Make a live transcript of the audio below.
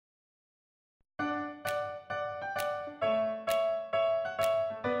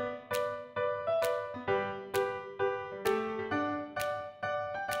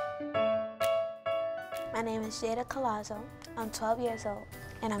My name is Jayda. I'm 12 years old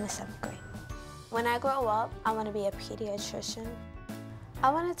and I'm in 7th grade. When I grow up, I want to be a pediatrician. I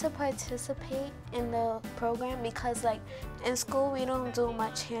wanted to participate in the program because in school we don't do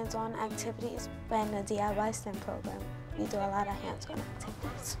much hands-on activities, but in the DIY STEM program, we do a lot of hands-on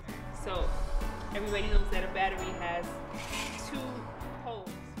activities. So everybody knows that a battery has 2 poles,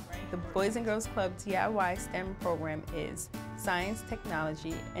 right? The Boys and Girls Club DIY STEM program is science,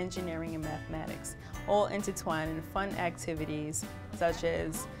 technology, engineering, and mathematics, all intertwined in fun activities such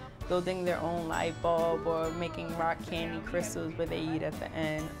as building their own light bulb or making rock candy crystals where they eat at the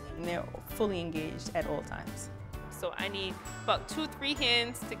end. And they're fully engaged at all times. So I need about 2-3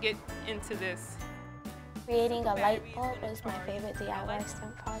 hands to get into this. Creating a light bulb is my favorite DIY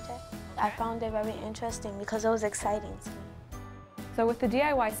STEM project. I found it very interesting because it was exciting to me. So with the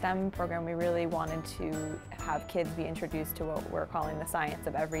DIY STEM program, we really wanted to have kids be introduced to what we're calling the science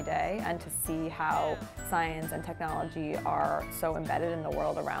of every day and to see how science and technology are so embedded in the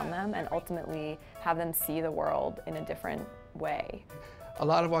world around them and ultimately have them see the world in a different way. A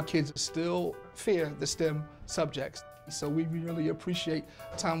lot of our kids still fear the STEM subjects. So we really appreciate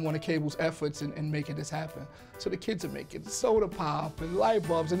Time Warner Cable's efforts in making this happen. So the kids are making soda pop and light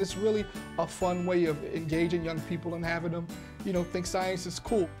bulbs, and it's really a fun way of engaging young people and having them, think science is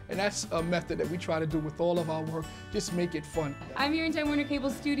cool. And that's a method that we try to do with all of our work, just make it fun. I'm here in Time Warner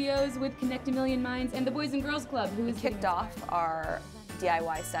Cable Studios with Connect a Million Minds and the Boys and Girls Club, who has kicked off our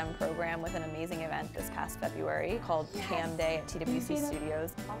DIY STEM program with an amazing event this past February called Cam Day at TWC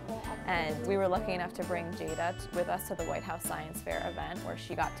Studios. And we were lucky enough to bring Jayda with us to the White House Science Fair event where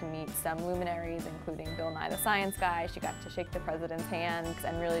she got to meet STEM luminaries, including Bill Nye the Science Guy. She got to shake the president's hands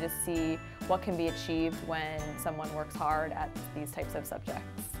and really to see what can be achieved when someone works hard at these types of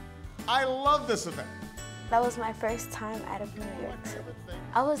subjects. I love this event. That was my first time out of New York City.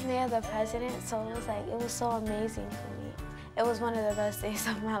 I was near the president, so it was so amazing for me. It was one of the best days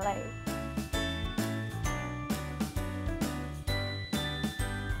of my life.